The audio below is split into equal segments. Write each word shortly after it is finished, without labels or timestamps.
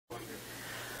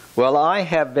Well, I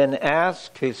have been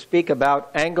asked to speak about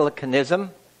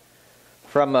Anglicanism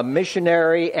from a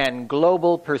missionary and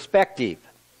global perspective.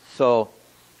 So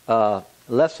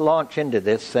let's launch into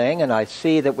this thing, and I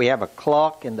see that we have a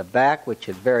clock in the back, which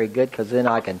is very good because then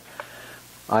I can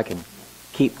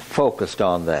keep focused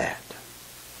on that.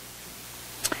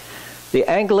 The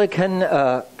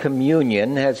Anglican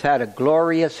Communion has had a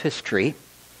glorious history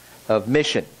of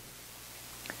mission.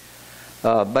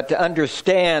 But to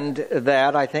understand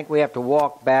that, I think we have to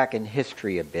walk back in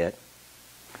history a bit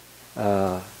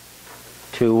to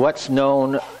what's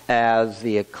known as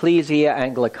the Ecclesia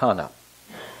Anglicana.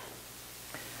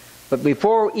 But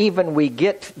before even we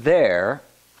get there,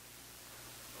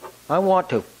 I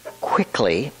want to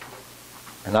quickly,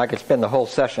 and I could spend the whole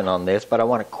session on this, but I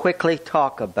want to quickly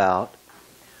talk about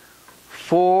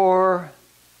four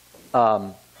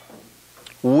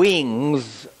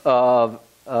wings of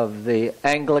the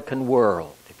Anglican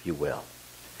world, if you will.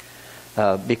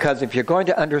 Because if you're going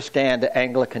to understand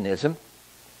Anglicanism,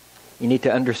 you need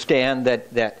to understand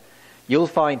that you'll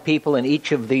find people in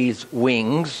each of these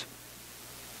wings,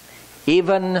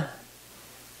 even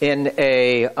in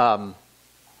a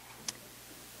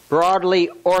broadly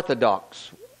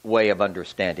orthodox way of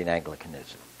understanding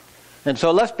Anglicanism. And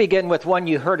so let's begin with one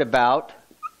you heard about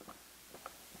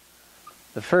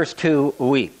the first 2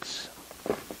 weeks.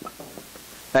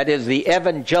 That is the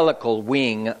evangelical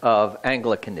wing of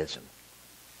Anglicanism.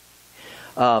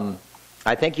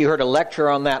 I think you heard a lecture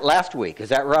on that last week. Is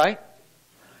that right?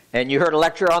 And you heard a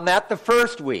lecture on that the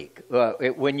first week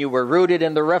when you were rooted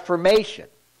in the Reformation.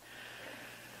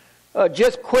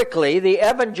 Just quickly, the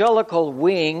evangelical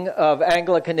wing of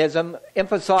Anglicanism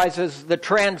emphasizes the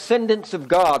transcendence of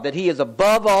God, that He is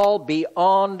above all,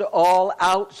 beyond all,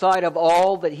 outside of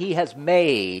all that He has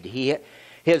made.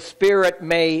 His Spirit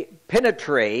may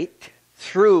penetrate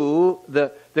through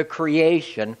the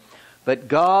creation, but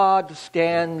God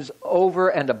stands over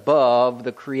and above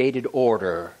the created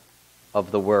order of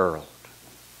the world.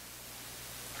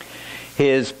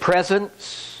 His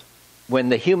presence, when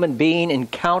the human being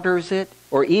encounters it,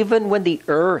 or even when the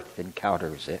earth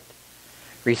encounters it,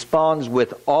 responds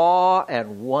with awe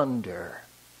and wonder,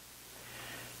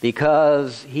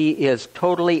 because He is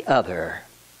totally other,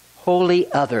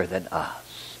 wholly other than us.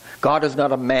 God is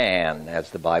not a man,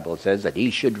 as the Bible says, that He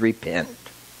should repent.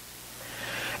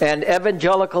 And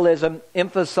evangelicalism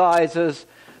emphasizes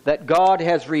that God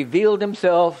has revealed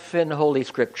Himself in Holy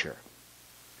Scripture.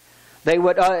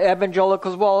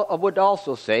 Evangelicals would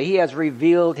also say He has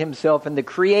revealed Himself in the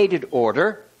created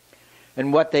order,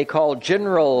 in what they call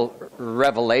general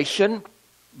revelation.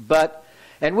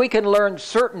 And we can learn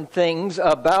certain things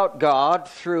about God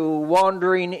through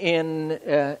wandering in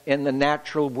the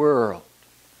natural world.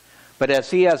 But as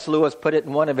C.S. Lewis put it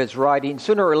in one of his writings,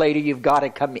 sooner or later you've got to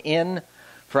come in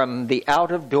from the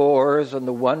out of doors and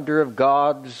the wonder of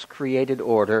God's created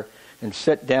order and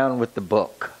sit down with the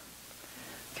book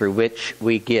through which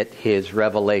we get His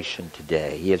revelation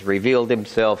today. He has revealed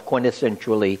Himself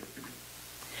quintessentially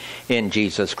in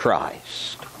Jesus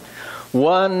Christ.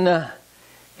 One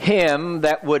hymn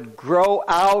that would grow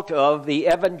out of the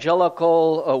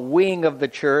evangelical wing of the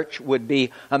church would be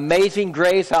Amazing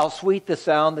Grace, how sweet the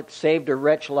sound that saved a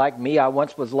wretch like me. I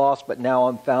once was lost, but now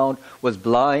I'm found, was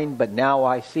blind, but now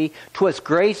I see. 'Twas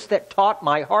grace that taught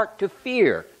my heart to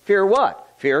fear. Fear what?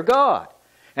 Fear God.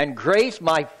 And grace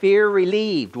my fear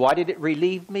relieved. Why did it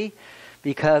relieve me?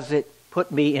 Because it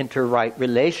put me into right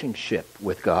relationship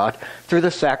with God through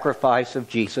the sacrifice of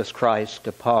Jesus Christ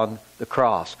upon the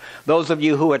cross. Those of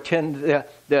you who attend is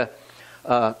it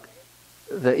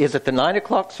the 9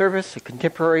 o'clock service, the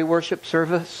contemporary worship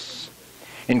service?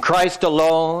 In Christ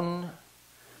alone,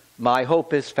 my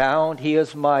hope is found. He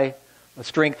is my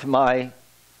strength, my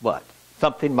what?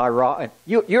 Something, my rock.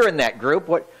 You're in that group.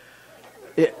 What?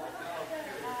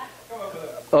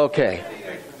 Okay.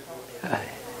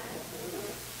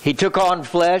 He took on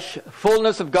flesh,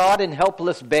 fullness of God in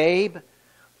helpless babe.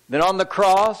 Then on the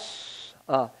cross,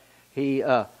 he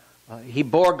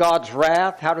bore God's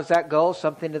wrath. How does that go?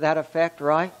 Something to that effect,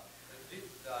 right?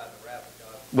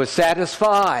 Was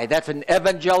satisfied. That's an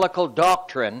evangelical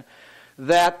doctrine,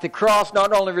 that the cross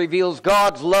not only reveals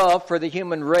God's love for the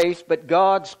human race, but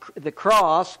the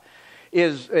cross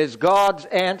is God's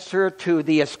answer to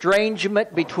the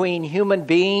estrangement between human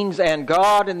beings and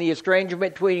God, and the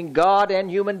estrangement between God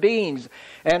and human beings.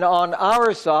 And on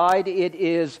our side, it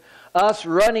is us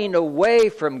running away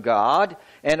from God,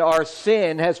 and our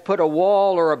sin has put a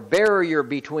wall or a barrier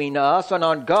between us. And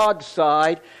on God's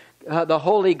side, the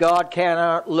holy God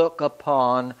cannot look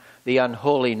upon the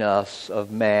unholiness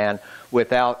of man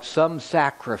without some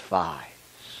sacrifice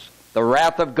The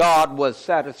wrath of God was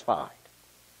satisfied.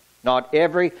 Not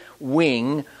every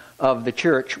wing of the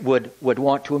church would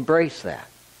want to embrace that.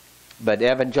 But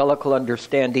evangelical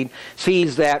understanding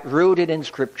sees that rooted in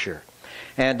Scripture.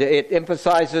 And it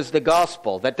emphasizes the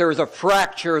gospel, that there is a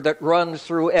fracture that runs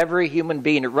through every human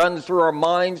being. It runs through our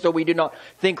minds so we do not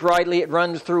think rightly. It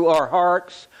runs through our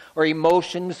hearts or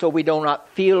emotions so we do not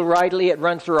feel rightly. It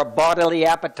runs through our bodily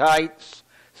appetites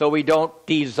so we don't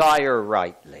desire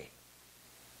rightly.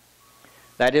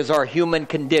 That is our human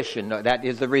condition. That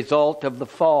is the result of the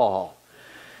fall.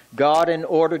 God, in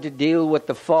order to deal with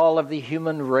the fall of the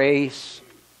human race,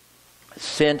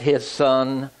 sent His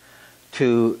Son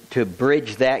to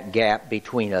bridge that gap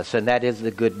between us. And that is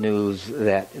the good news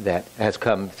that has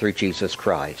come through Jesus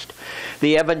Christ.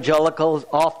 The evangelicals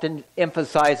often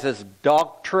emphasizes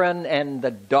doctrine and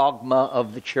the dogma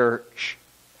of the church.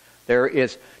 There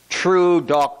is true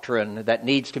doctrine that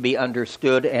needs to be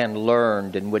understood and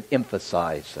learned, and would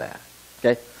emphasize that.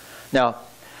 Okay? Now,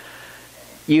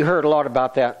 you heard a lot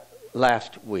about that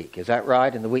last week. Is that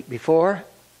right? And the week before?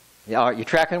 Are you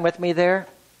tracking with me there?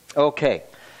 Okay.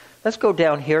 Let's go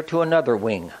down here to another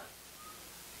wing.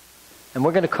 And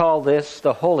we're going to call this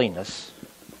the holiness.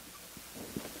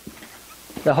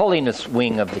 The holiness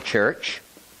wing of the church.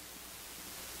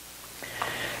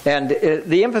 And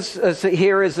the emphasis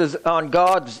here is on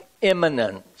God's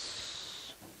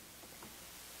immanence.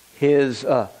 His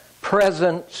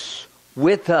presence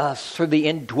with us through the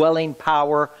indwelling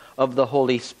power of the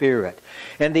Holy Spirit.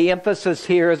 And the emphasis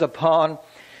here is upon,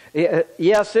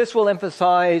 yes, this will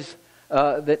emphasize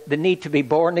the need to be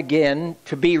born again,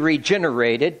 to be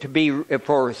regenerated,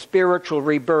 for spiritual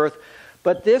rebirth.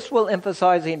 But this will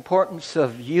emphasize the importance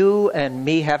of you and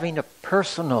me having a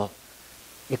personal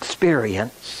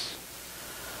experience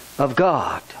of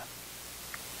God.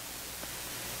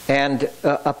 And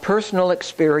a personal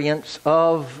experience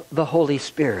of the Holy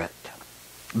Spirit.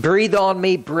 Breathe on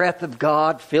me, breath of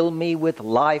God, fill me with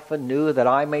life anew, that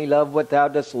I may love what thou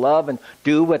dost love and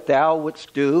do what thou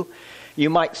wouldst do. You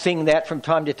might sing that from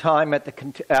time to time at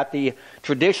the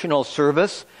traditional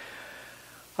service.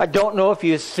 I don't know if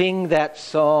you sing that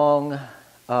song,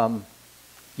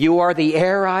 You Are the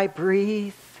Air I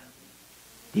Breathe.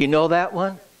 Do you know that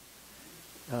one?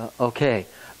 Okay.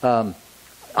 I'm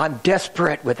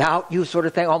desperate without you, sort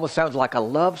of thing. Almost sounds like a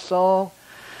love song.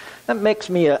 That makes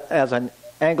me, as an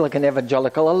Anglican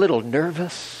evangelical, a little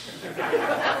nervous.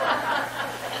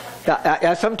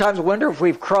 I sometimes wonder if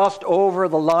we've crossed over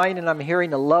the line and I'm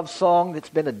hearing a love song that's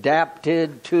been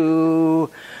adapted to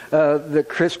the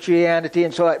Christianity,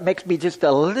 and so it makes me just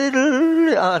a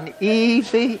little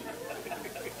uneasy.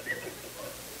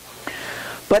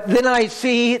 But then I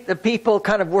see the people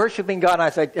kind of worshiping God, and I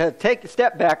say, take a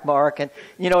step back, Mark, and,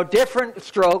 different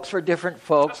strokes for different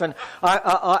folks, and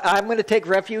I'm going to take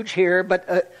refuge here,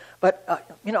 but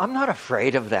I'm not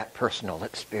afraid of that personal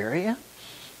experience.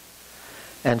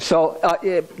 And so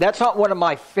that's not one of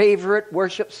my favorite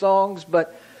worship songs,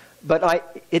 but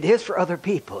it is for other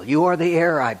people. You are the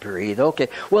air I breathe. Okay.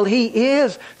 Well, He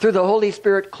is, through the Holy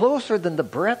Spirit, closer than the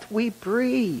breath we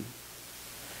breathe.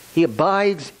 He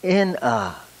abides in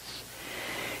us.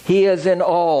 He is in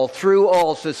all, through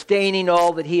all, sustaining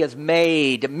all that He has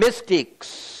made.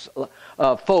 Mystics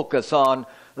focus on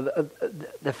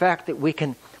the fact that we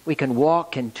can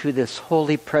walk into this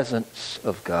holy presence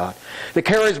of God. The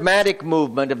charismatic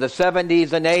movement of the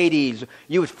 70s and 80s,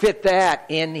 you fit that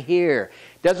in here.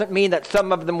 Doesn't mean that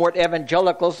some of them weren't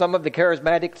evangelical. Some of the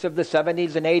charismatics of the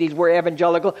 70s and 80s were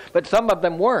evangelical, but some of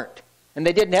them weren't. And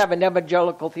they didn't have an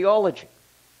evangelical theology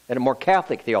and a more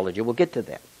Catholic theology. We'll get to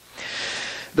that.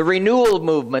 The renewal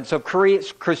movements of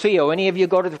Crucio. Any of you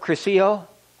go to the Crucio?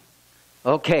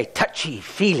 Okay,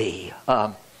 touchy-feely.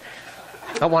 I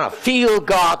want to feel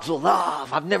God's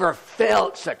love. I've never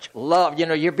felt such love. You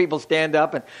hear people stand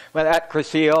up and at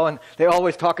Crucio, and they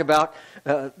always talk about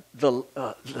the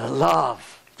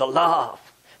love.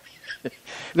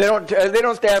 They don't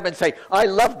stand up and say, I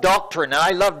love doctrine, I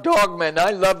love dogma, and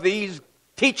I love these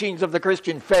teachings of the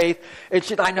Christian faith. It's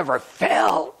just I never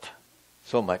felt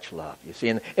so much love. You see,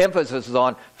 and the emphasis is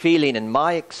on feeling and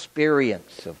my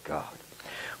experience of God,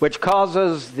 which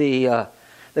causes the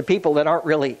people that aren't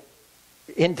really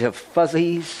into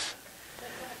fuzzies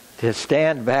to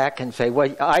stand back and say,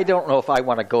 well, I don't know if I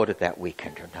want to go to that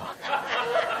weekend or not.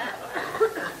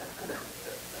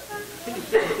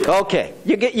 Okay,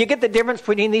 you get the difference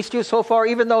between these two so far,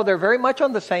 even though they're very much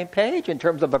on the same page in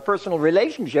terms of a personal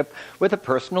relationship with a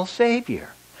personal Savior.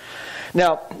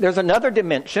 Now, there's another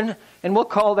dimension, and we'll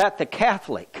call that the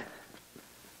Catholic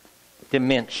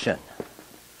dimension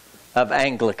of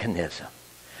Anglicanism.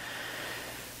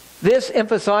 This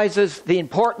emphasizes the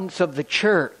importance of the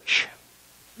church.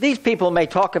 These people may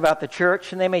talk about the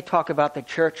church, and they may talk about the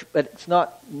church, but it's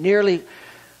not nearly...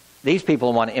 These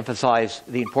people want to emphasize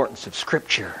the importance of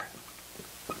Scripture.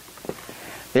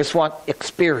 They want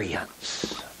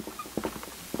experience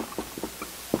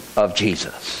of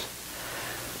Jesus.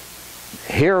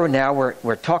 Here now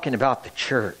we're talking about the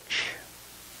church.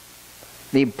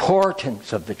 The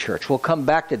importance of the church. We'll come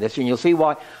back to this, and you'll see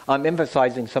why I'm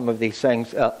emphasizing some of these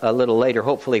things a little later,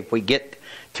 hopefully, if we get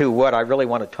to what I really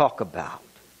want to talk about.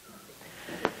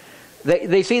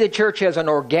 They see the church as an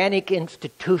organic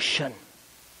institution.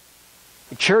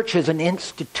 The church is an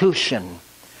institution,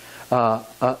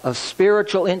 a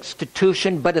spiritual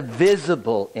institution, but a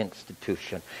visible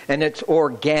institution, and it's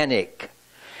organic.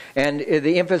 And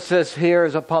the emphasis here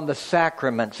is upon the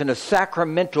sacraments and a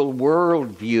sacramental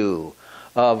worldview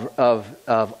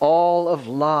of all of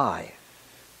life.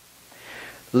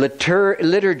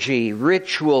 Liturgy,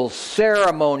 ritual,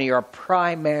 ceremony are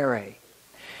primary.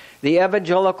 The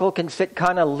evangelical can sit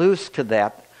kind of loose to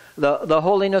that. The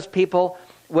holiness people,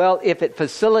 well, if it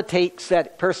facilitates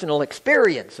that personal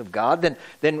experience of God,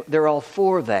 then they're all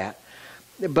for that.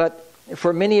 But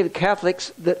for many of the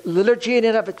Catholics, the liturgy in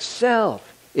and of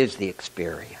itself is the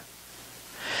experience.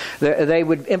 They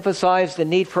would emphasize the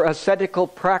need for ascetical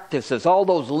practices, all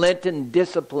those Lenten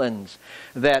disciplines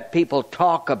that people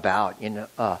talk about,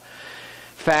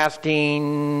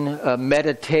 fasting,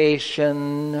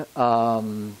 meditation,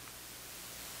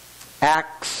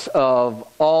 acts of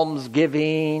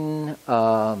almsgiving,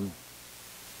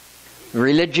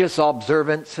 religious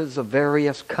observances of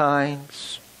various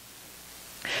kinds.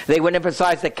 They would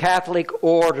emphasize the Catholic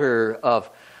order of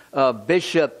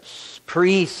bishops,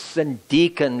 priests, and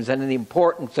deacons, and the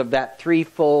importance of that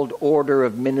threefold order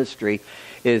of ministry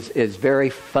is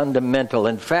very fundamental.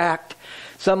 In fact,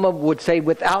 some would say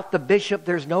without the bishop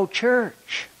there's no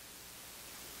church.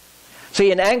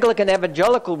 See, an Anglican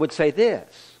evangelical would say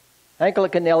this.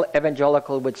 Anglican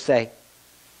evangelical would say,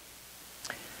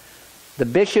 the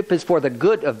bishop is for the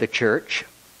good of the church,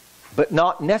 but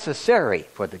not necessary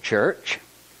for the church,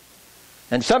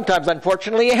 and sometimes,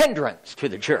 unfortunately, a hindrance to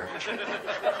the church.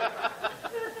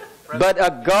 But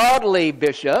a godly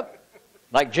bishop,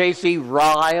 like J.C.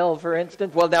 Ryle, for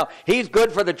instance, well, now, he's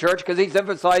good for the church because he's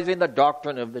emphasizing the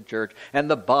doctrine of the church and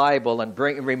the Bible and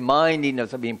reminding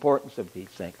us of the importance of these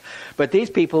things. But these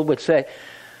people would say,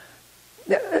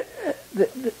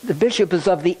 the bishop is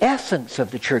of the essence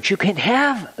of the church. You can't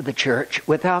have the church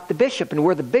without the bishop. And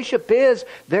where the bishop is,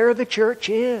 there the church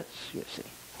is, you see.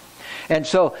 And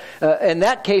so, in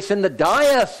that case, then the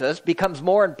diocese becomes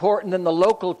more important than the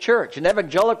local church. An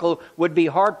evangelical would be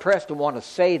hard-pressed to want to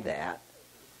say that.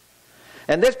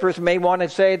 And this person may want to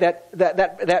say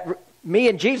that me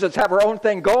and Jesus have our own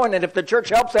thing going, and if the church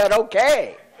helps that,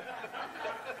 okay.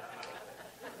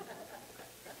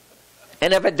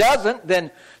 And if it doesn't,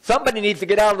 then somebody needs to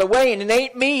get out of the way, and it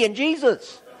ain't me and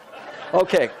Jesus.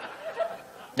 Okay.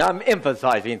 Now, I'm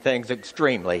emphasizing things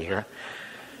extremely here.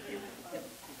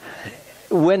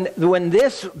 When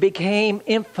this became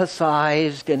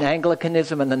emphasized in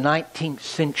Anglicanism in the 19th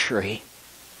century,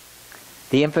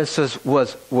 the emphasis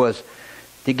was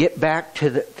to get back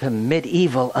to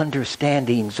medieval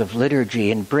understandings of liturgy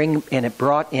and it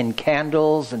brought in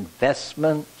candles and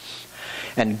vestments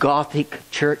and Gothic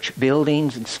church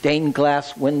buildings and stained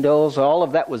glass windows. All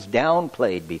of that was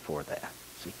downplayed before that.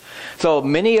 See? So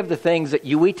many of the things that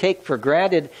we take for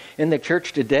granted in the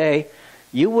church today,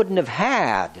 you wouldn't have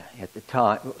had at the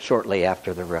time, shortly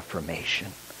after the Reformation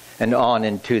and on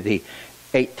into the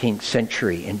 18th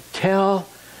century until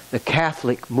the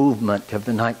Catholic movement of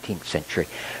the 19th century.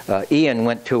 Ian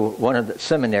went to one of the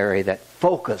seminary that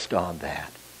focused on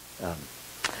that.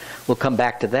 We'll come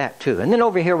back to that too. And then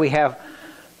over here we have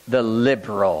the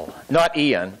liberal, not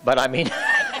Ian, but I mean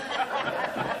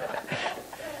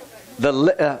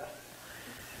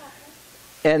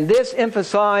and this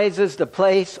emphasizes the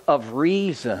place of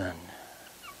reason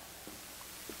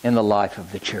in the life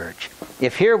of the church.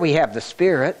 If here we have the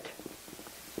Spirit,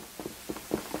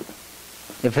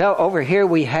 if over here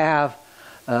we have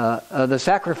the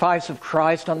sacrifice of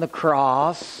Christ on the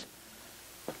cross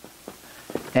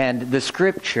and the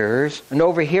Scriptures, and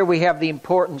over here we have the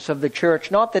importance of the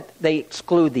church, not that they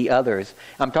exclude the others.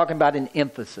 I'm talking about an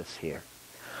emphasis here.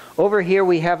 Over here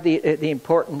we have the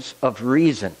importance of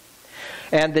reason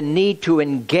and the need to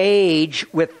engage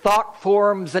with thought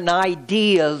forms and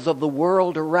ideas of the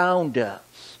world around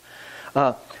us.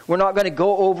 We're not going to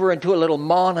go over into a little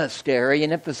monastery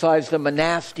and emphasize the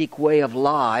monastic way of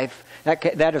life.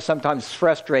 That is sometimes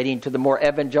frustrating to the more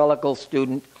evangelical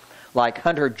student like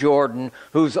Hunter Jordan,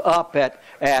 who's up at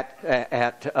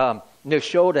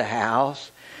Neshota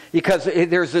House, because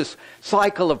there's this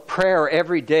cycle of prayer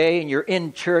every day, and you're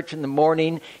in church in the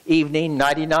morning, evening,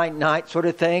 nighty-night night sort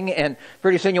of thing, and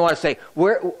pretty soon you want to say,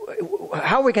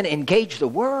 how are we going to engage the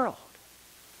world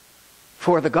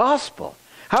for the gospel?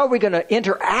 How are we going to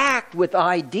interact with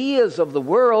ideas of the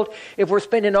world if we're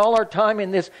spending all our time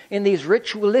in these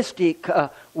ritualistic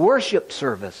worship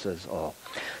services?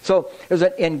 So there's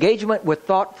an engagement with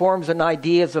thought forms and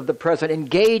ideas of the present,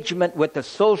 engagement with the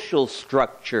social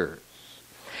structures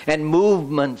and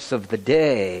movements of the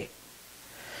day.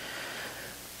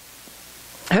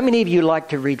 How many of you like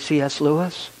to read C.S.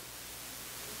 Lewis?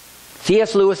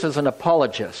 C.S. Lewis is an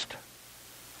apologist,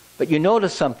 but you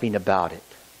notice something about it.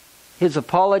 His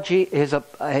apology, his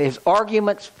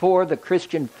arguments for the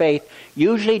Christian faith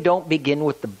usually don't begin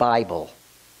with the Bible.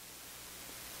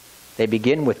 They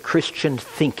begin with Christian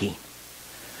thinking.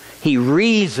 He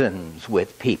reasons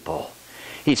with people.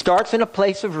 He starts in a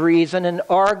place of reason and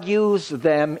argues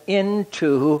them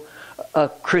into a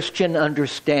Christian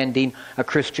understanding, a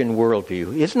Christian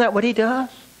worldview. Isn't that what he does?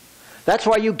 That's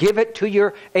why you give it to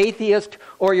your atheist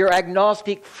or your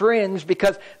agnostic friends,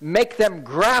 because make them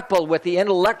grapple with the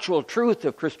intellectual truth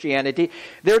of Christianity.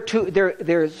 They're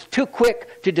too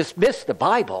quick to dismiss the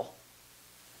Bible.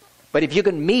 But if you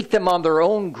can meet them on their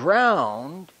own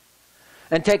ground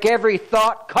and take every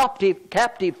thought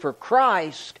captive for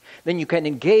Christ, then you can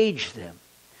engage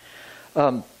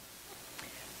them.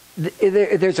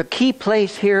 There's a key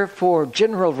place here for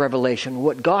general revelation,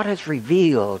 what God has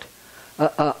revealed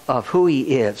of who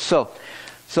He is. So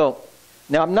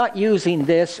now I'm not using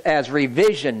this as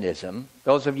revisionism.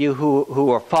 Those of you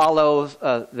who are follows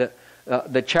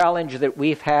the challenge that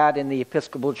we've had in the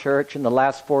Episcopal Church in the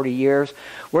last 40 years,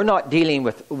 we're not dealing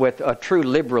with a true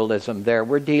liberalism there.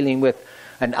 We're dealing with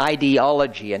an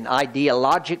ideology, an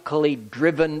ideologically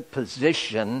driven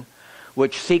position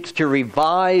which seeks to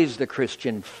revise the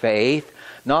Christian faith,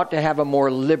 not to have a more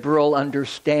liberal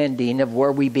understanding of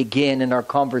where we begin in our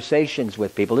conversations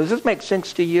with people. Does this make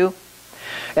sense to you?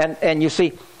 And you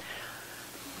see,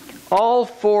 all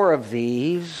four of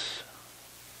these,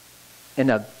 in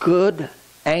a good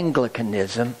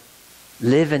Anglicanism,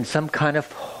 live in some kind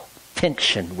of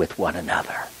tension with one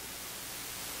another.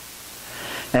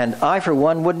 And I, for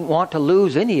one, wouldn't want to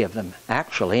lose any of them,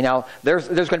 actually. Now, there's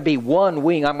going to be one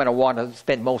wing I'm going to want to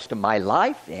spend most of my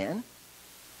life in.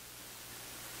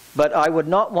 But I would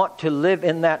not want to live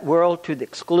in that world to the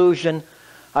exclusion.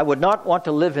 I would not want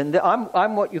to live in...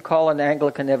 I'm what you call an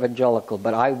Anglican evangelical,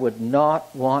 but I would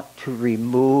not want to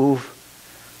remove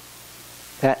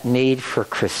that need for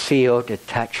Crescio to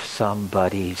touch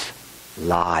somebody's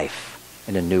life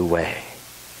in a new way.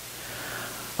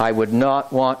 I would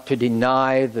not want to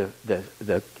deny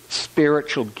the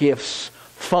spiritual gifts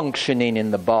functioning in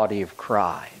the body of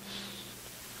Christ.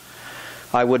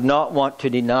 I would not want to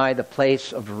deny the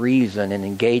place of reason in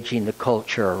engaging the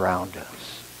culture around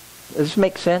us. Does this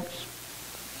make sense?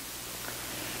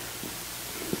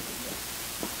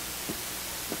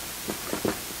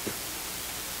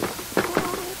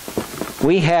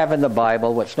 We have in the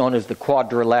Bible what's known as the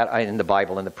in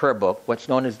the prayer book, what's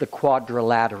known as the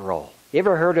quadrilateral. You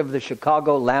ever heard of the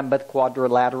Chicago Lambeth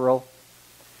quadrilateral?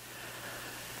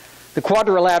 The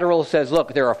quadrilateral says,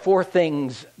 look, there are four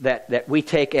things that we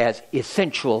take as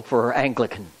essential for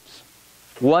Anglicans.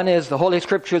 One is the Holy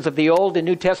Scriptures of the Old and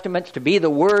New Testaments to be the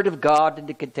Word of God and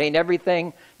to contain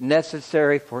everything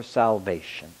necessary for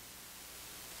salvation.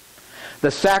 The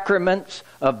sacraments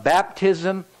of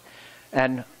baptism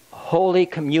and Holy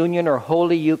Communion or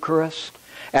Holy Eucharist,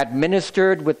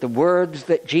 administered with the words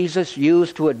that Jesus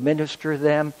used to administer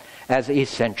them, as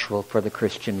essential for the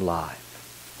Christian life.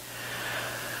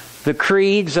 The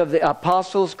creeds of the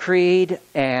Apostles' Creed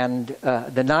and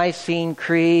the Nicene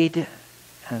Creed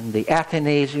and the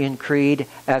Athanasian Creed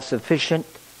as sufficient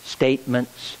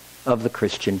statements of the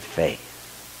Christian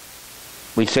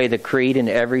faith. We say the creed in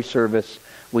every service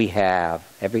we have,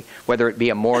 whether it be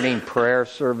a morning prayer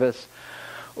service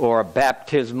or a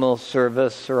baptismal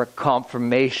service or a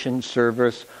confirmation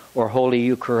service or Holy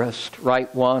Eucharist,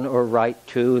 Rite 1 or Rite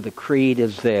 2, the creed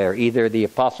is there, either the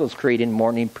Apostles' Creed in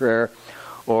morning prayer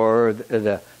or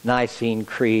the Nicene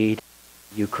Creed,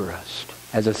 Eucharist,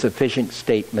 as a sufficient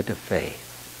statement of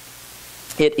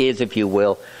faith. It is, if you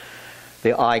will,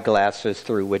 the eyeglasses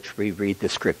through which we read the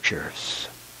Scriptures.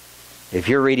 If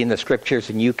you're reading the Scriptures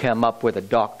and you come up with a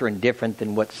doctrine different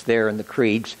than what's there in the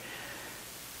creeds,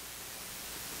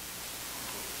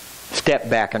 step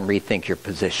back and rethink your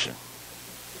position.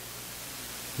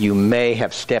 You may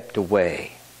have stepped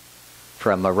away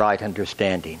from a right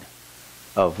understanding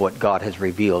of what God has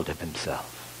revealed of himself.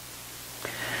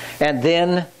 And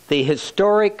then the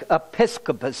historic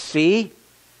episcopacy,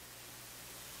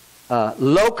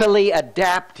 locally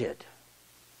adapted.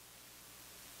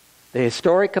 The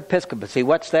historic episcopacy,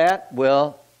 what's that?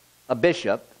 Well, a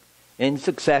bishop in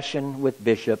succession with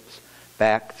bishops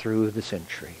back through the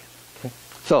centuries. Okay?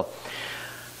 So,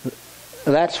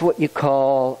 that's what you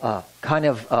call kind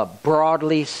of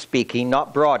broadly speaking,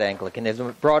 not broad Anglicanism,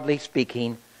 but broadly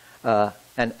speaking,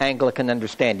 an Anglican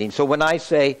understanding. So when I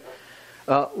say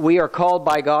we are called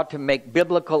by God to make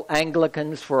biblical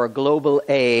Anglicans for a global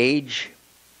age,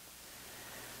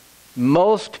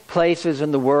 most places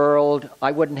in the world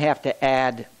I wouldn't have to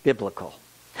add biblical.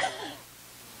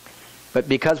 But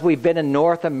because we've been in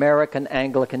North American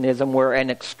Anglicanism, where an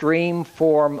extreme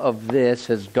form of this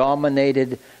has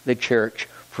dominated the church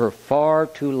for far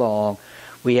too long,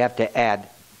 we have to add.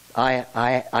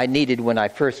 I needed, when I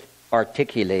first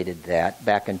articulated that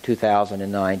back in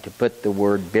 2009, to put the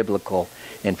word biblical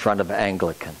in front of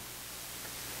Anglican,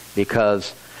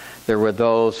 because there were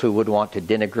those who would want to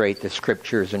denigrate the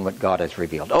Scriptures and what God has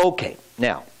revealed. Okay,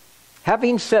 now,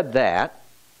 having said that,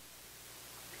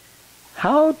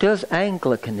 how does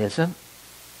Anglicanism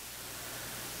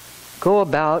go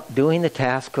about doing the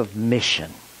task of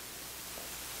mission?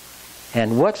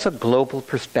 And what's a global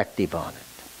perspective on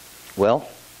it? Well,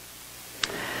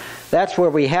 that's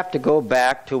where we have to go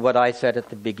back to what I said at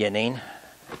the beginning.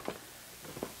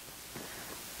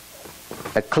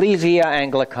 Ecclesia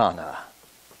Anglicana.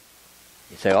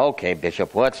 You say, okay,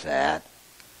 Bishop, what's that?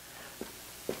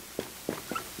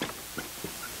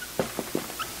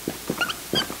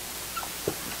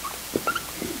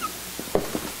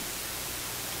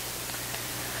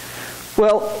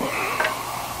 Well,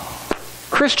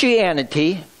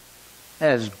 Christianity,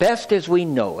 as best as we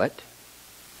know it,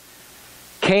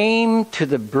 came to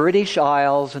the British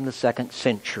Isles in the 2nd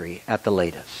century at the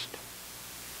latest.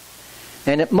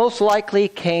 And it most likely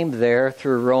came there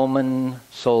through Roman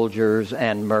soldiers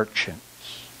and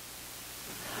merchants.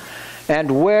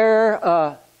 And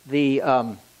where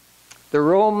the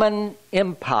Roman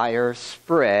Empire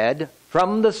spread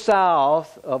from the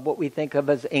south of what we think of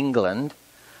as England,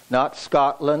 not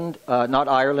Scotland, not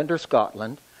Ireland or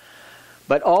Scotland,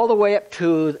 but all the way up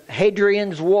to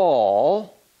Hadrian's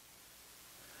Wall,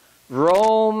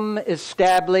 Rome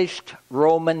established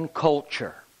Roman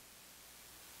culture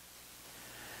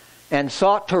and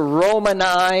sought to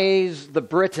Romanize the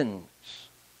Britons.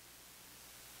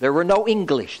 There were no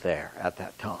English there at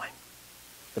that time.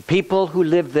 The people who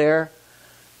lived there,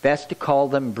 best to call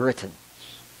them Britons.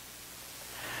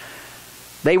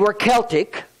 They were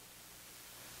Celtic,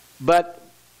 but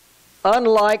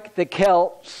unlike the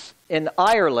Celts in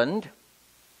Ireland,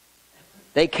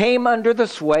 they came under the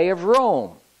sway of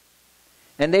Rome.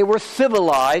 And they were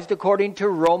civilized according to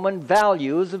Roman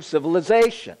values of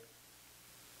civilization.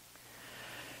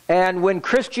 And when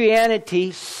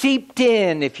Christianity seeped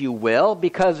in, if you will,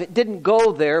 because it didn't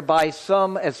go there by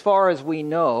some, as far as we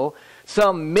know,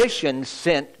 some mission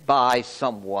sent by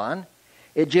someone,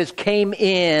 it just came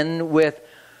in with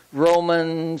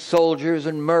Roman soldiers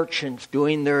and merchants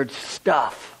doing their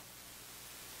stuff.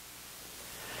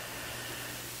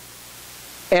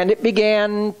 And it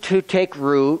began to take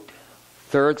root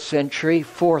 3rd century,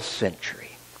 4th century.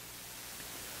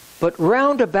 But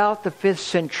round about the 5th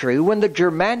century, when the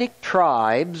Germanic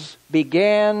tribes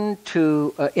began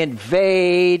to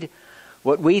invade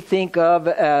what we think of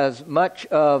as much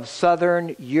of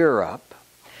southern Europe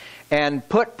and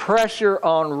put pressure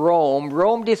on Rome,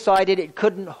 Rome decided it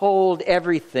couldn't hold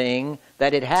everything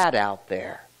that it had out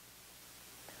there.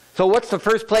 So what's the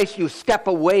first place you step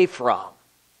away from?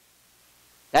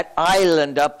 That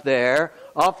island up there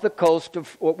off the coast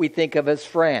of what we think of as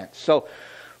France. So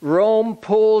Rome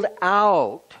pulled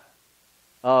out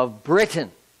of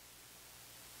Britain.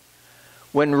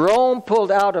 When Rome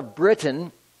pulled out of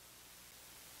Britain,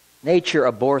 nature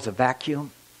abhors a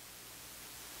vacuum.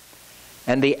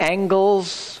 And the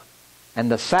Angles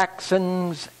and the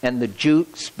Saxons and the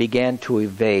Jutes began to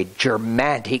invade.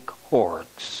 Germanic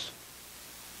hordes.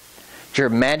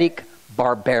 Germanic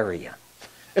barbarians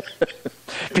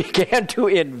began to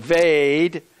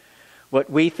invade what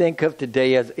we think of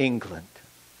today as England.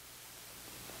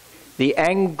 The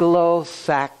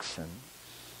Anglo-Saxons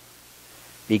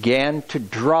began to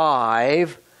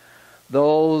drive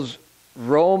those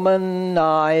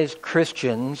Romanized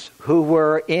Christians who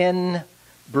were in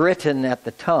Britain at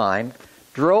the time,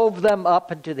 drove them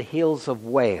up into the hills of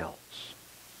Wales.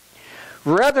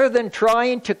 Rather than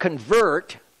trying to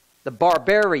convert the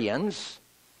barbarians,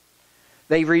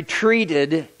 they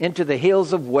retreated into the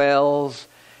hills of Wales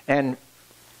and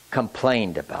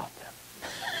complained about them.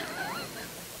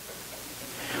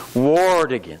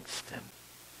 warred against them,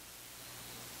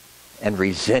 and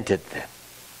resented them,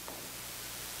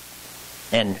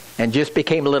 and just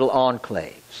became little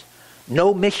enclaves.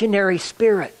 No missionary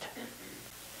spirit.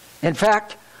 In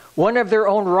fact, one of their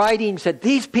own writings said,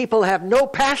 these people have no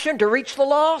passion to reach the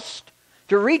lost,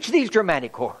 to reach these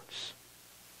Germanic hordes.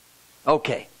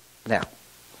 Okay, now,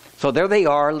 so there they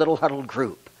are, a little huddled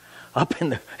group, up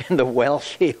in the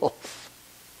Welsh hills.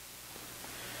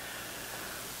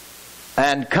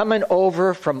 And coming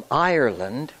over from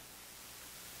Ireland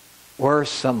were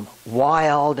some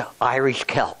wild Irish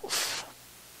Celts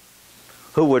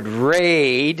who would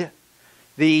raid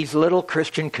these little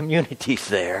Christian communities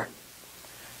there.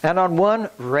 And on one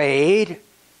raid,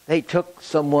 they took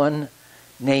someone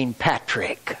named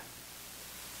Patrick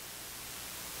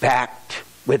back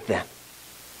with them.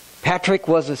 Patrick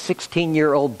was a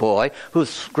 16-year-old boy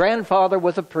whose grandfather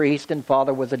was a priest and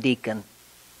father was a deacon.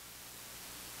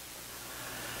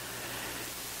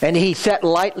 And he set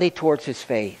lightly towards his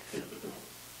faith.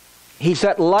 He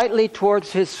set lightly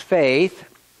towards his faith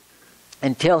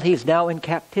until he's now in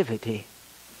captivity.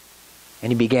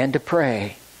 And he began to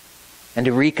pray and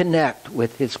to reconnect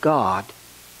with his God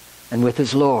and with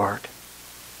his Lord.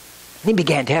 And he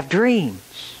began to have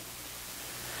dreams.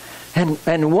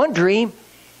 And one dream,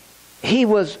 he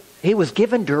was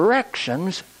given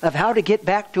directions of how to get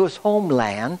back to his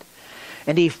homeland.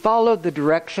 And he followed the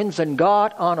directions and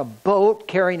got on a boat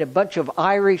carrying a bunch of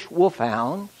Irish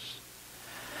wolfhounds.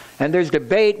 And there's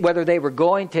debate whether they were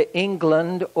going to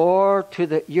England or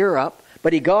to Europe.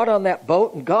 But he got on that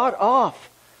boat and got off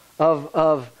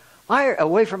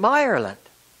away from Ireland.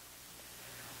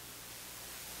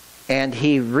 And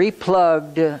he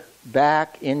replugged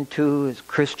back into his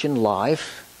Christian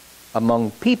life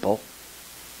among people.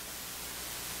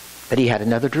 But he had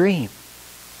another dream.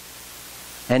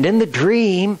 And in the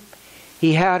dream,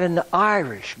 he had an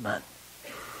Irishman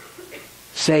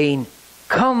saying,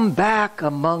 "Come back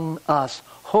among us,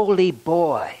 holy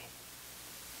boy,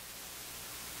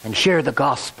 and share the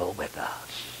gospel with us."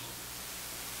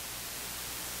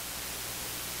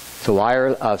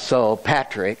 So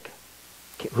Patrick,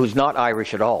 who's not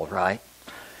Irish at all, right?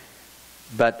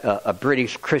 But a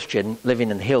British Christian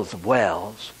living in the hills of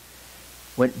Wales,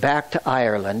 went back to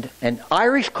Ireland. And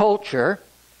Irish culture,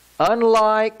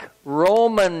 unlike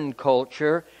Roman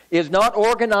culture, is not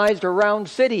organized around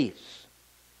cities.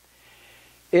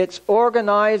 It's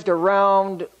organized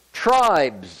around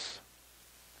tribes.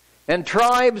 And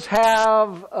tribes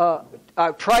have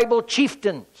tribal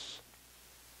chieftains.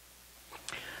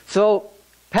 So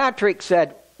Patrick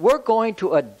said, we're going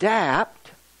to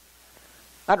adapt.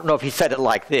 I don't know if he said it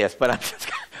like this, but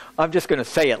I'm just going to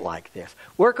say it like this.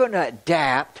 We're going to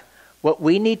adapt what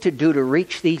we need to do to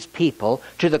reach these people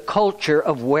to the culture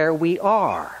of where we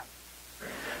are.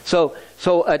 So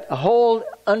a whole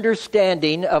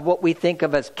understanding of what we think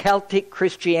of as Celtic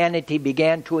Christianity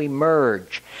began to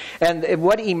emerge. And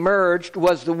what emerged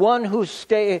was the one who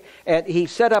he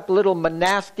set up little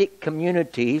monastic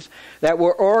communities that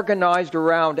were organized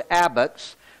around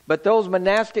abbots. But those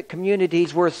monastic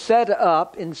communities were set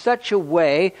up in such a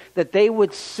way that they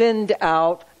would send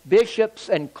out bishops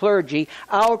and clergy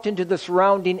out into the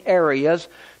surrounding areas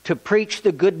to preach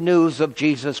the good news of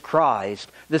Jesus Christ,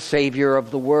 the Savior of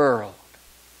the world.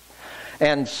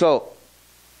 And so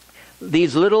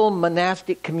these little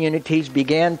monastic communities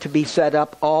began to be set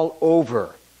up all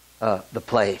over the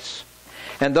place.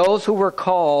 And those who were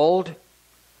called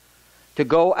to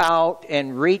go out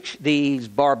and reach these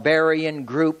barbarian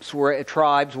groups,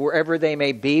 tribes, wherever they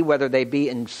may be, whether they be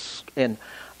in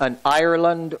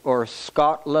Ireland or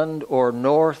Scotland or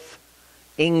North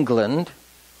England,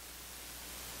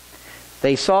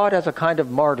 they saw it as a kind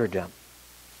of martyrdom.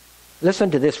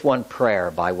 Listen to this one prayer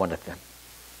by one of them.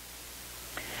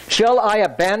 "Shall I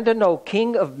abandon, O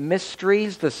King of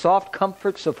mysteries, the soft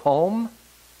comforts of home?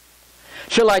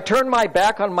 Shall I turn my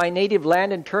back on my native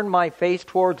land and turn my face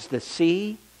towards the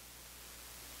sea?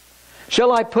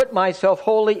 Shall I put myself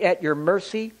wholly at your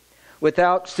mercy,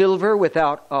 without silver,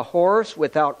 without a horse,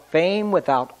 without fame,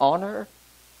 without honor?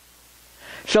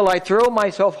 Shall I throw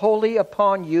myself wholly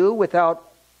upon you, without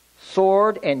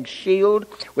sword and shield,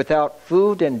 without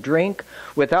food and drink,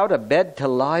 without a bed to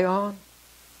lie on?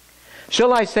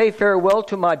 Shall I say farewell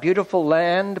to my beautiful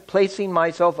land, placing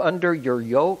myself under your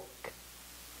yoke?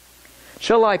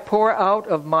 Shall I pour out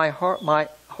of my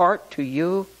heart to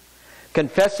you,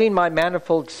 confessing my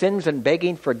manifold sins and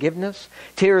begging forgiveness,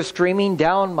 tears streaming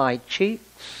down my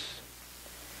cheeks?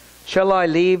 Shall I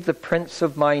leave the prints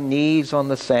of my knees on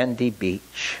the sandy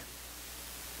beach,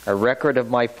 a record of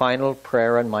my final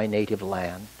prayer in my native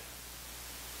land?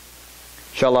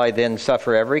 Shall I then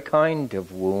suffer every kind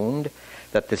of wound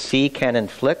that the sea can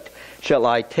inflict? Shall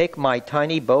I take my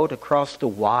tiny boat across the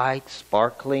wide,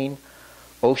 sparkling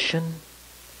ocean?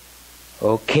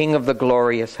 O King of the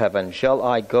glorious heaven, shall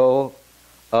I go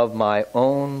of my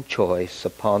own choice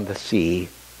upon the sea,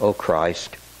 O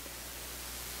Christ?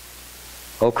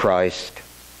 O Christ,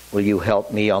 will you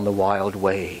help me on the wild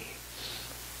waves?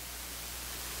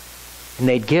 And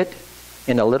they'd get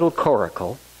in a little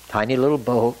coracle, tiny little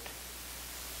boat,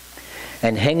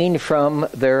 and hanging from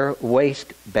their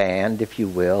waistband, if you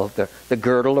will, the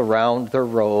girdle around their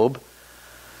robe,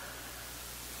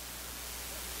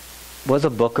 was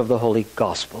a book of the Holy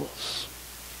Gospels.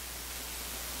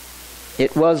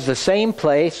 It was the same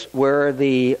place where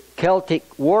the Celtic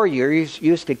warriors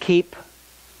used to keep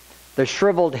the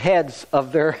shriveled heads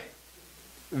of their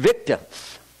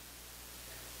victims.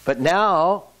 But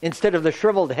now, instead of the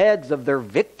shriveled heads of their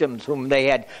victims whom they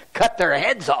had cut their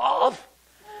heads off,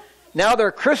 now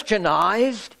they're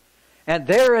Christianized, and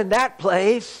there in that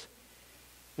place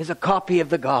is a copy of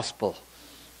the gospel.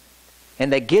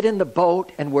 And they get in the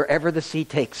boat, and wherever the sea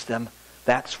takes them,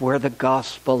 that's where the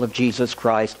gospel of Jesus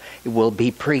Christ will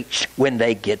be preached when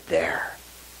they get there.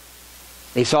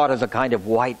 They saw it as a kind of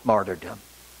white martyrdom.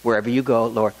 Wherever you go,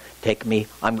 Lord, take me,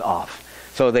 I'm off.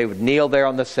 So they would kneel there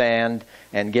on the sand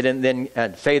and get in, then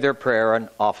and say their prayer, and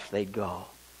off they'd go.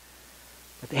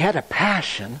 But they had a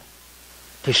passion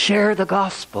to share the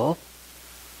gospel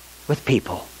with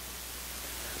people.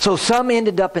 So some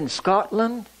ended up in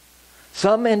Scotland.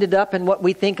 Some ended up in what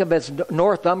we think of as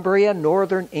Northumbria,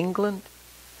 northern England.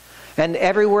 And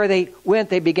everywhere they went,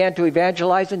 they began to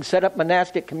evangelize and set up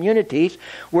monastic communities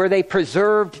where they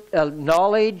preserved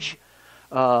knowledge,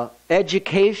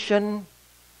 education,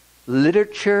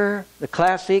 literature, the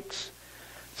classics.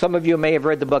 Some of you may have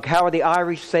read the book, How Are the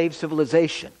Irish Saved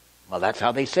Civilization? Well, that's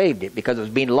how they saved it, because it was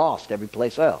being lost every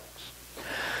place else.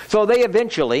 So they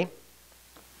eventually,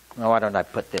 why don't I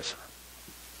put this?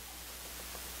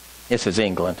 This is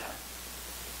England.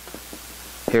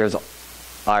 Here's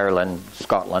Ireland,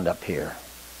 Scotland up here.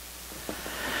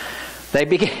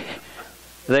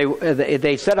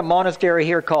 They set a monastery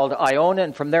here called Iona,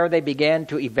 and from there they began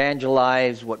to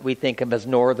evangelize what we think of as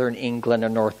northern England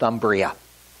and Northumbria.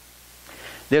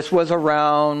 This was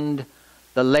around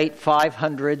the late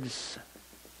 500s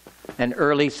and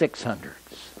early 600s.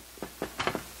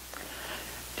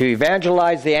 To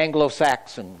evangelize the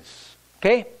Anglo-Saxons.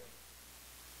 Okay?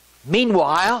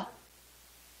 Meanwhile,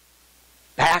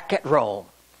 back at Rome,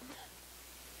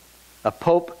 a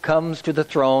pope comes to the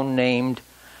throne named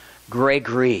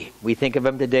Gregory. We think of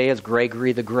him today as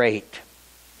Gregory the Great.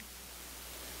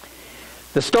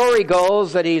 The story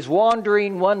goes that he's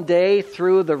wandering one day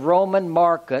through the Roman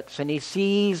markets and he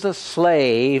sees a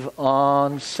slave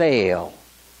on sale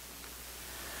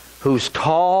who's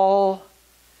tall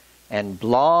and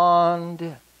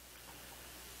blonde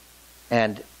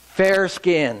and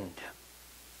fair-skinned.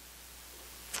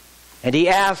 And he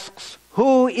asks,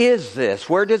 who is this?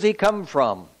 Where does he come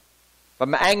from?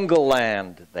 From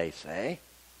Angleland, they say.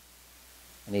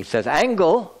 And he says,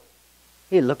 Angle?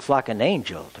 He looks like an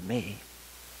angel to me.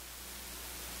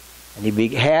 And he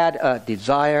had a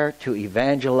desire to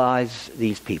evangelize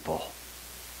these people.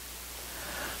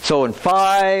 So in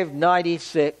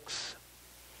 596,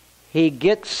 he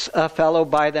gets a fellow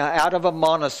out of a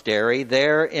monastery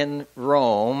there in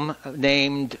Rome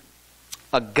named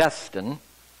Augustine,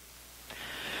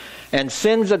 and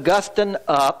sends Augustine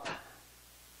up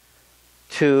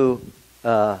to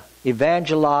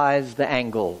evangelize the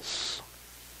Angles.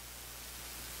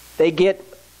 They get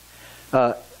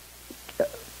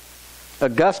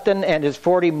Augustine and his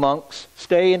 40 monks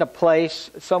stay in a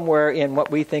place somewhere in what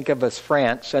we think of as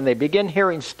France, and they begin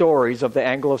hearing stories of the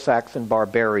Anglo-Saxon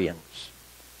barbarians.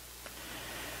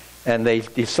 And they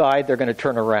decide they're going to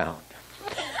turn around.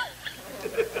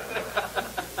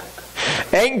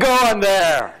 Ain't going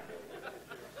there.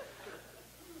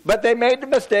 But they made the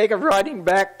mistake of writing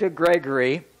back to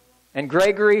Gregory, and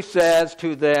Gregory says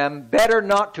to them, better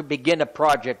not to begin a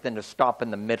project than to stop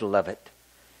in the middle of it.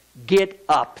 Get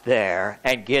up there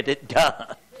and get it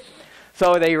done.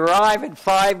 So they arrive in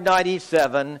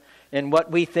 597 in what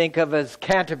we think of as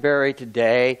Canterbury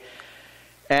today,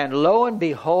 and lo and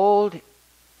behold,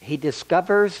 he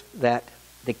discovers that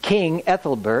the king,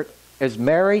 Ethelbert, is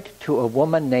married to a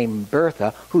woman named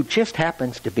Bertha who just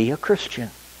happens to be a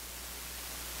Christian.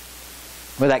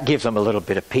 Well, that gives him a little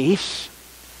bit of peace.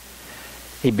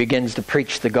 He begins to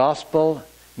preach the gospel.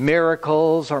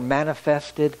 Miracles are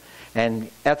manifested,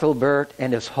 and Ethelbert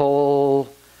and his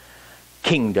whole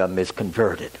kingdom is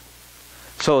converted.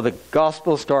 So the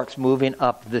gospel starts moving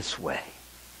up this way.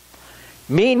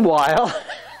 Meanwhile,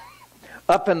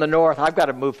 up in the north, I've got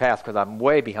to move fast because I'm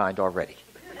way behind already.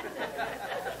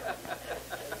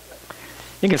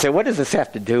 You can say, what does this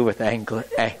have to do with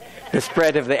the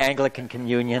spread of the Anglican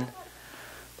communion?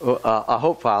 I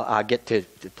hope I'll get to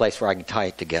the place where I can tie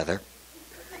it together.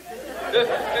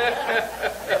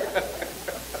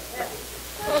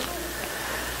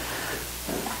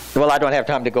 Well, I don't have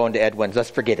time to go into Edwin's. Let's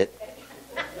forget it.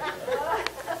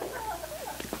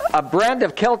 A brand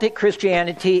of Celtic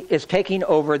Christianity is taking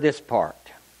over this part.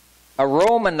 A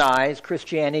Romanized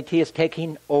Christianity is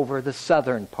taking over the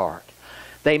southern part.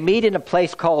 They meet in a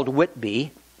place called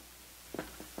Whitby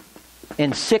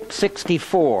in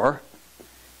 664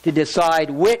 to decide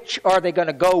which are they going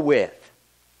to go with.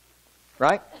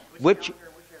 Right? Which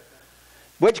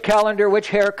calendar, which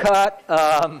haircut,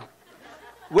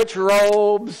 which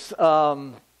robes,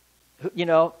 what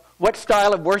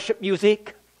style of worship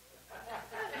music.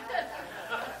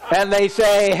 And they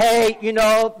say, hey,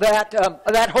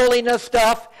 that holiness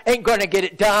stuff ain't going to get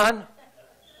it done.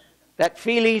 That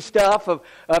feely stuff of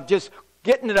just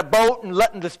getting in a boat and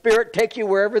letting the Spirit take you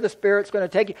wherever the Spirit's going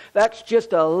to take you, that's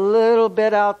just a little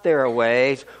bit out there a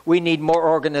ways. We need more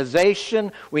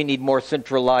organization. We need more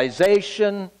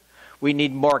centralization. We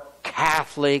need more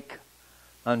Catholic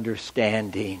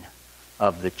understanding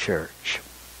of the church.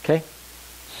 Okay?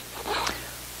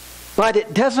 But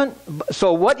it doesn't.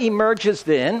 So what emerges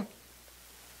then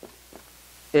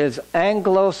is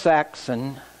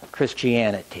Anglo-Saxon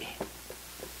Christianity,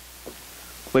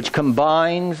 which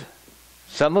combines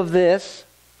some of this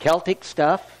Celtic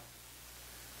stuff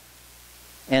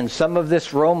and some of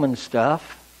this Roman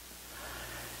stuff,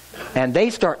 and they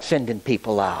start sending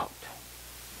people out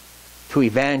to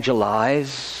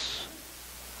evangelize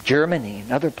Germany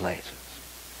and other places.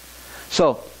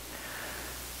 So,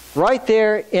 right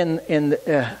there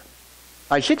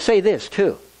I should say this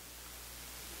too.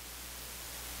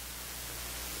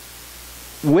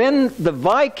 When the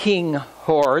Viking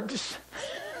hordes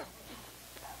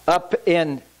up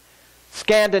in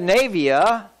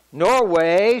Scandinavia,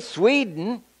 Norway,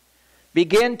 Sweden,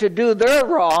 begin to do their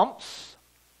romps,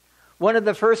 one of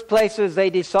the first places they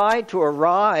decide to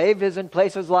arrive is in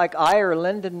places like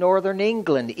Ireland and northern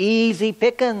England. Easy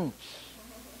pickings.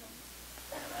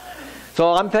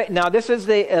 So now this is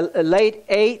the late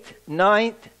 8th,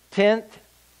 9th, 10th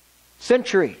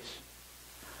centuries.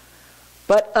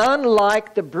 But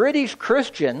unlike the British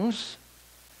Christians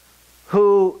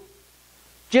who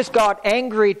just got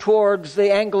angry towards the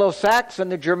Anglo-Saxon,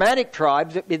 the Germanic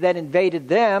tribes that then invaded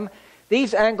them,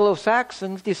 these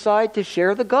Anglo-Saxons decide to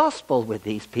share the gospel with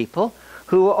these people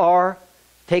who are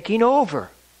taking over.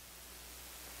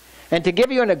 And to give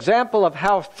you an example of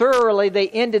how thoroughly they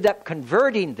ended up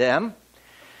converting them,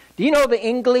 do you know the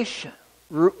English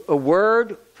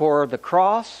word for the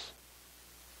cross?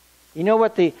 You know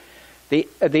what the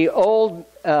old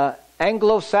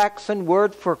Anglo-Saxon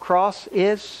word for cross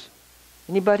is?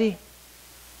 Anybody?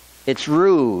 It's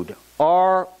rood.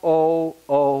 R-O-O-D.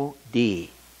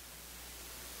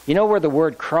 You know where the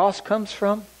word cross comes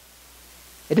from?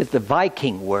 It is the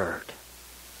Viking word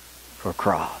for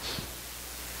cross.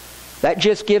 That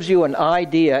just gives you an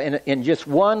idea in just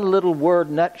one little word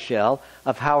nutshell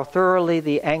of how thoroughly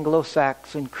the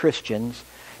Anglo-Saxon Christians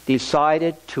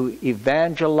decided to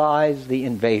evangelize the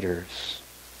invaders.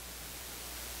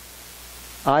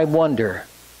 I wonder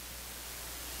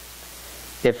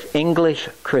if English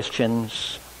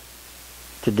Christians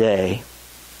today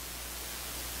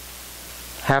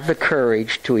have the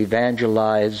courage to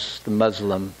evangelize the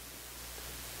Muslim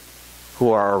who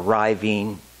are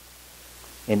arriving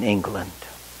in England.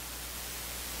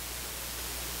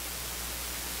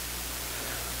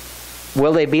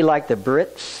 Will they be like the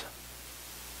Brits,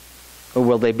 or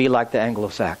will they be like the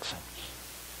Anglo-Saxons?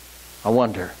 I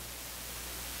wonder.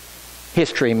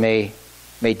 History may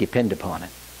depend upon it.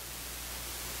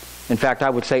 In fact, I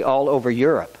would say all over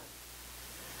Europe,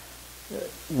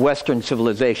 Western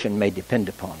civilization may depend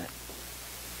upon it.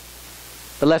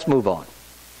 But let's move on.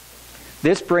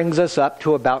 This brings us up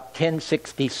to about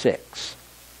 1066.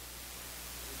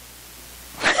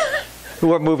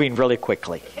 We're moving really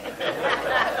quickly.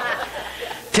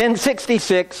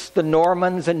 1066, the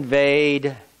Normans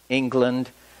invade England,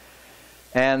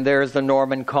 and there's the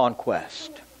Norman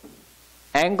conquest.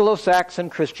 Anglo-Saxon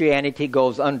Christianity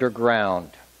goes underground,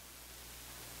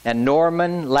 and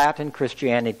Norman Latin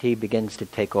Christianity begins to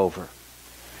take over.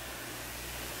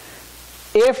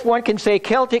 If one can say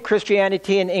Celtic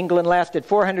Christianity in England lasted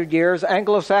 400 years,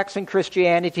 Anglo-Saxon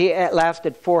Christianity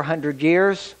lasted 400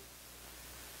 years,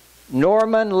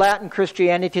 Norman Latin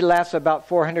Christianity lasts about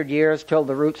 400 years till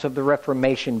the roots of the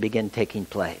Reformation begin taking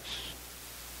place.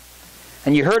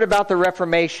 And you heard about the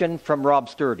Reformation from Rob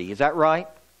Sturdy, is that right?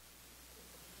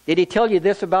 Did he tell you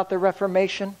this about the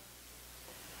Reformation?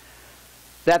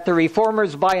 That the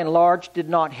Reformers, by and large, did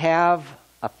not have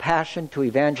a passion to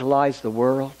evangelize the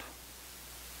world?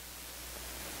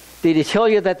 Did he tell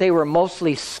you that they were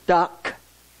mostly stuck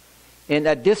in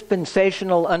a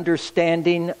dispensational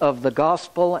understanding of the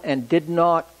gospel and did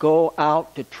not go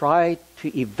out to try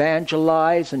to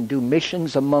evangelize and do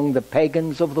missions among the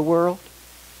pagans of the world?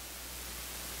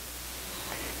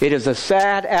 It is a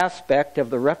sad aspect of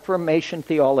the Reformation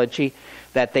theology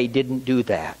that they didn't do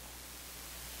that.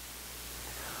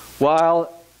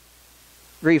 While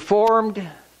Reformed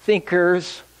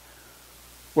thinkers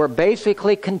were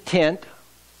basically content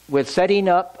with setting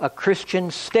up a Christian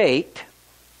state,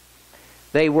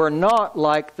 they were not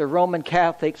like the Roman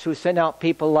Catholics who sent out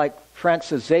people like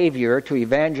Francis Xavier to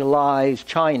evangelize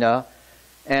China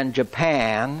and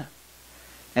Japan,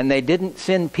 and they didn't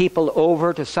send people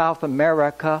over to South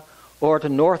America or to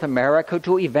North America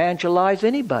to evangelize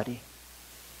anybody.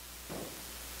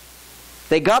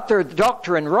 They got their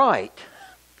doctrine right,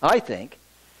 I think.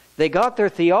 They got their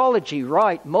theology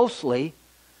right, mostly,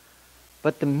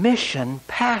 but the mission,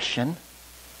 passion,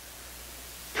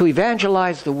 to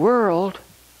evangelize the world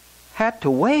had to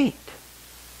wait.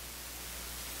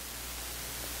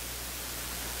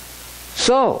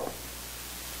 So,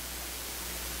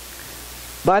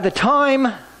 by the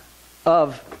time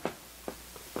of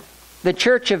the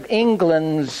Church of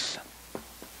England's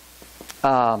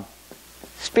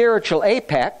spiritual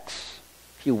apex,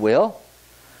 if you will,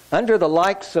 under the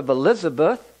likes of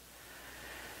Elizabeth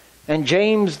and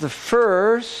James the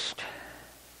First,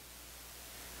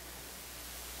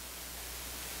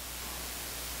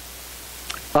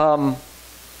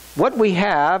 what we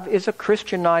have is a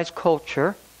Christianized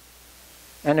culture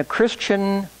and a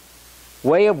Christian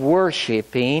way of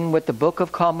worshiping with the Book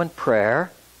of Common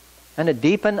Prayer and a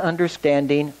deepened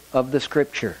understanding of the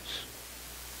Scriptures.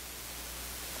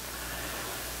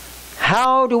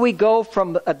 How do we go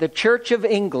from the Church of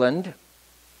England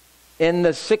in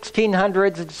the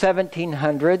 1600s and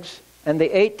 1700s and the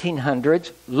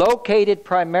 1800s, located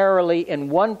primarily in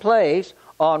one place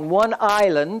on one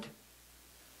island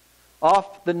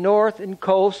off the northern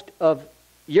coast of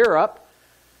Europe,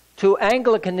 to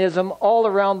Anglicanism all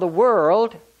around the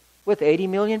world with 80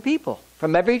 million people?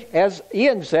 From every, as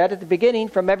Ian said at the beginning,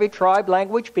 from every tribe,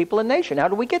 language, people, and nation. How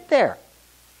do we get there?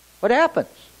 What happens?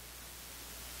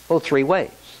 Well, three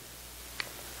ways.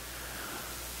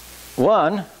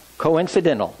 One,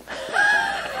 coincidental.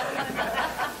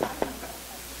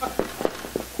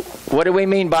 What do we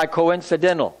mean by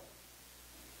coincidental?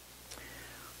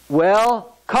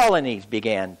 Well, colonies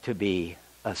began to be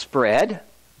spread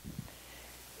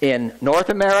in North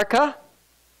America,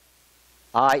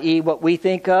 i.e. what we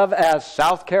think of as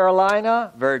South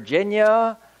Carolina,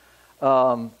 Virginia,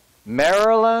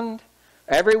 Maryland.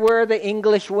 Everywhere the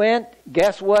English went,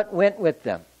 guess what went with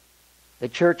them? The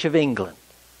Church of England,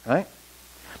 right?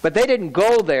 But they didn't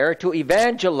go there to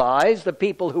evangelize the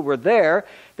people who were there.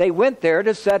 They went there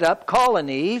to set up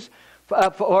colonies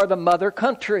for the mother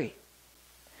country.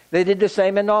 They did the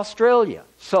same in Australia.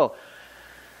 So,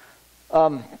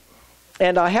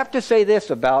 and I have to say this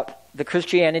about the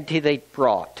Christianity they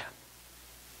brought.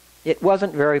 It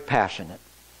wasn't very passionate.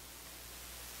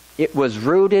 It was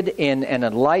rooted in an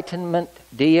Enlightenment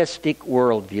deistic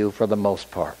worldview for the most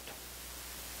part.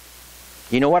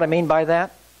 You know what I mean by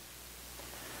that?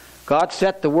 God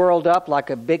set the world up like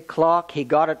a big clock. He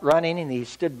got it running and he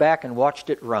stood back and watched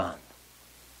it run.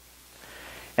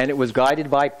 And it was guided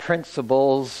by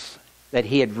principles that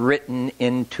he had written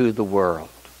into the world.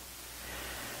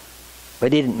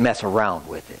 But he didn't mess around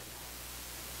with it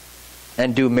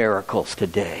and do miracles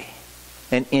today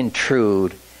and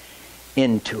intrude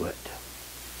into it.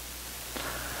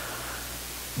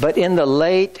 But in the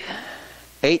late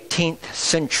 18th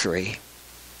century,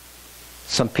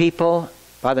 some people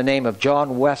by the name of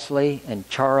John Wesley and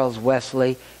Charles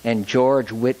Wesley and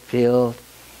George Whitefield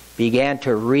began to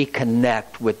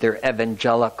reconnect with their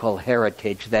evangelical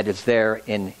heritage that is there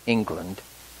in England,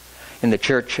 in the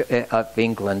Church of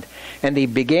England. And they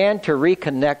began to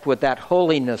reconnect with that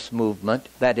holiness movement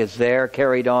that is there,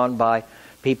 carried on by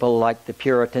people like the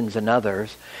Puritans and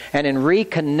others. And in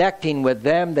reconnecting with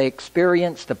them, they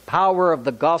experienced the power of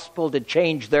the gospel to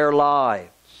change their lives.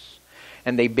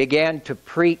 And they began to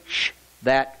preach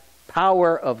that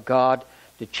power of God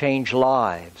to change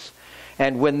lives.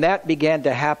 And when that began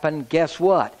to happen, guess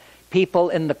what? People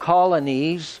in the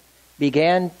colonies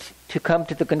began to come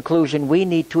to the conclusion, we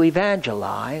need to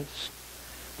evangelize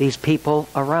these people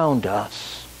around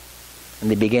us. And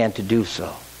they began to do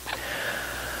so.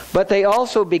 But they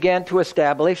also began to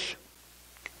establish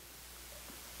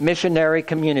missionary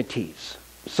communities.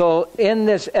 So in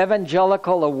this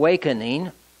evangelical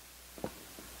awakening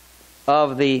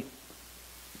of the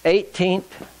 18th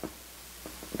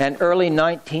and early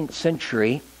 19th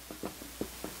century,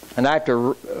 and I have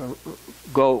to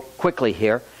go quickly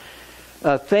here,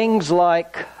 things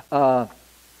like the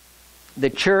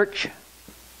church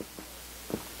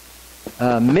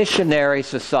missionary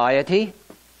society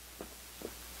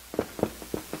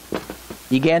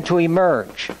began to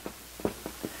emerge.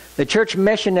 The Church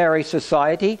Missionary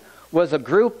Society was a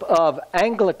group of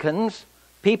Anglicans,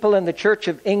 people in the Church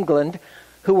of England,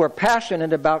 who were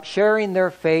passionate about sharing their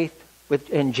faith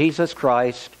in Jesus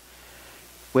Christ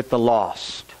with the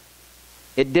lost.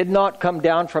 It did not come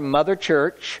down from Mother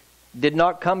Church, did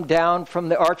not come down from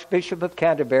the Archbishop of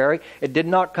Canterbury, it did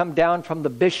not come down from the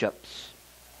bishops.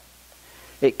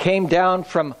 It came down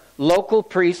from local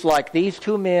priests like these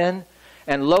two men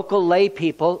and local lay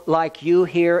people like you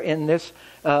here in this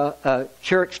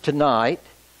church tonight,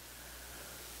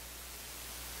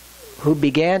 who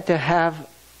began to have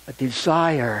a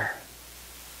desire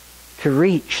to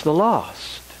reach the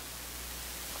lost.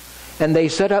 And they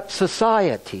set up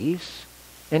societies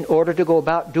in order to go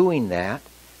about doing that,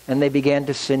 and they began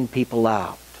to send people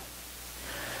out.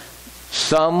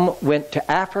 Some went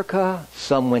to Africa,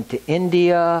 some went to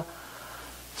India,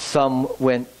 some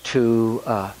went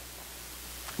to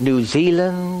New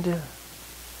Zealand.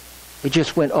 It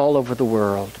just went all over the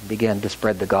world and began to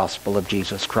spread the gospel of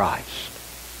Jesus Christ.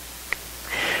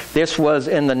 This was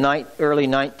in the early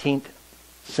 19th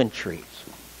centuries.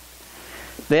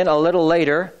 Then a little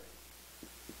later,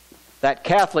 that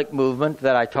Catholic movement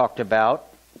that I talked about,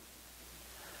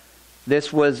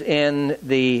 this was in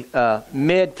the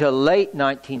mid to late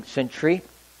 19th century.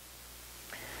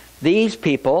 These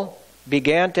people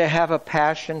began to have a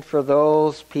passion for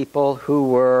those people who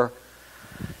were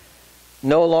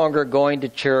no longer going to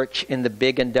church in the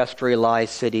big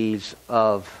industrialized cities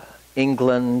of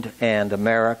England and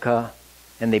America,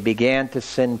 and they began to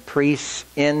send priests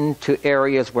into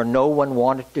areas where no one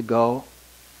wanted to go,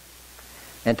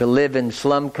 and to live in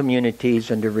slum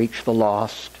communities and to reach the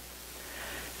lost.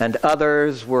 And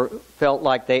others felt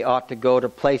like they ought to go to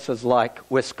places like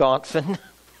Wisconsin,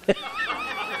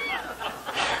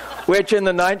 which in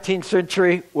the 19th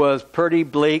century was pretty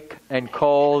bleak and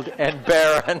cold and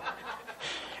barren.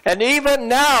 And even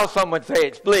now some would say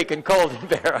it's bleak and cold and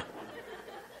barren.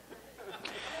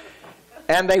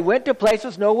 And they went to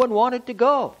places no one wanted to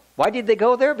go. Why did they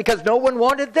go there? Because no one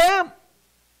wanted them.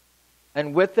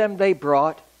 And with them they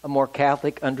brought a more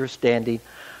Catholic understanding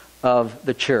of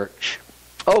the church.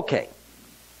 Okay.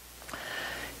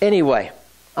 Anyway,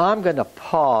 I'm going to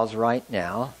pause right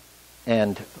now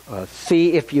and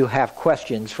see if you have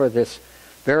questions for this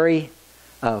very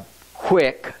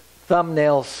quick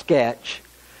thumbnail sketch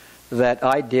that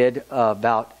I did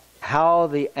about how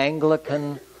the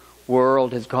Anglican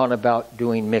world has gone about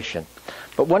doing mission.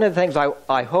 But one of the things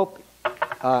I hope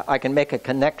I can make a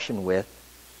connection with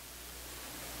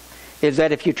is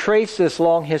that if you trace this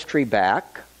long history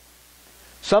back,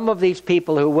 some of these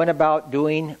people who went about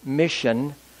doing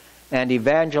mission and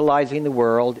evangelizing the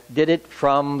world did it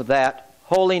from that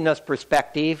holiness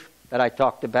perspective that I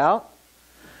talked about.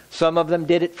 Some of them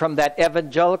did it from that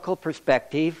evangelical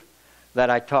perspective that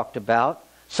I talked about.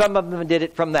 Some of them did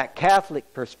it from that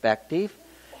Catholic perspective,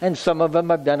 and some of them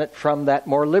have done it from that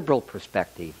more liberal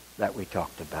perspective that we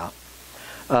talked about.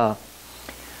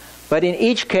 But in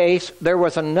each case, there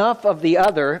was enough of the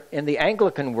other in the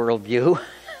Anglican worldview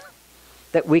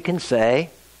that we can say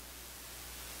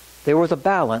there was a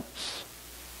balance.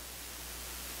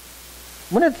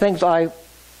 One of the things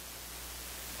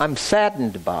I'm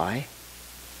saddened by,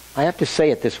 I have to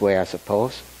say it this way, I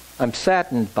suppose, I'm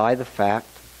saddened by the fact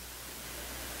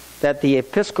that the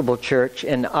Episcopal Church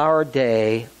in our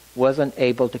day wasn't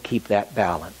able to keep that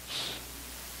balance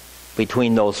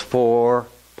between those four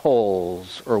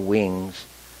poles or wings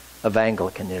of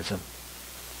Anglicanism.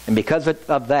 And because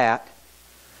of that,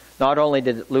 not only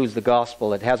did it lose the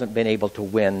gospel, it hasn't been able to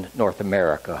win North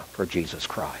America for Jesus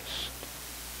Christ.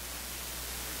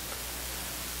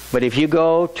 But if you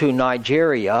go to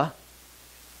Nigeria,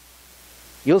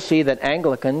 you'll see that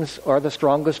Anglicans are the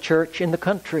strongest church in the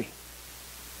country.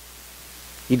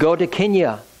 You go to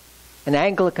Kenya, and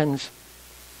Anglicans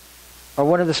are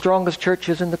one of the strongest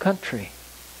churches in the country.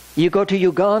 You go to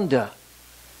Uganda,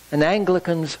 and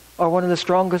Anglicans are one of the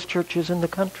strongest churches in the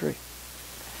country.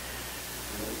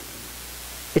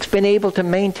 It's been able to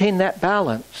maintain that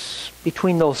balance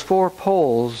between those four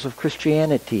poles of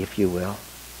Christianity, if you will,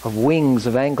 of wings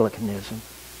of Anglicanism.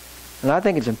 And I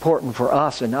think it's important for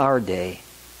us in our day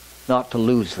not to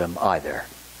lose them either.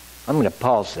 I'm going to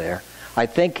pause there. I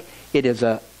think it is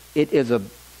a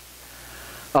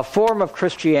form of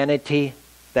Christianity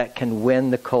that can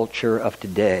win the culture of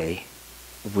today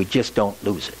if we just don't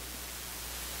lose it.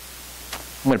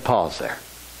 I'm going to pause there.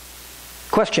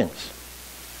 Questions?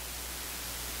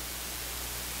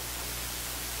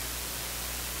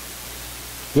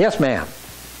 Yes, ma'am.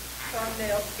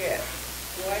 Thumbnail sketch.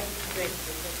 Why do you think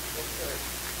the mystical church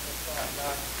has gone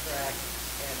off track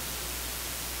and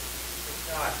is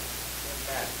not in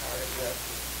that part of the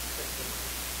Christian?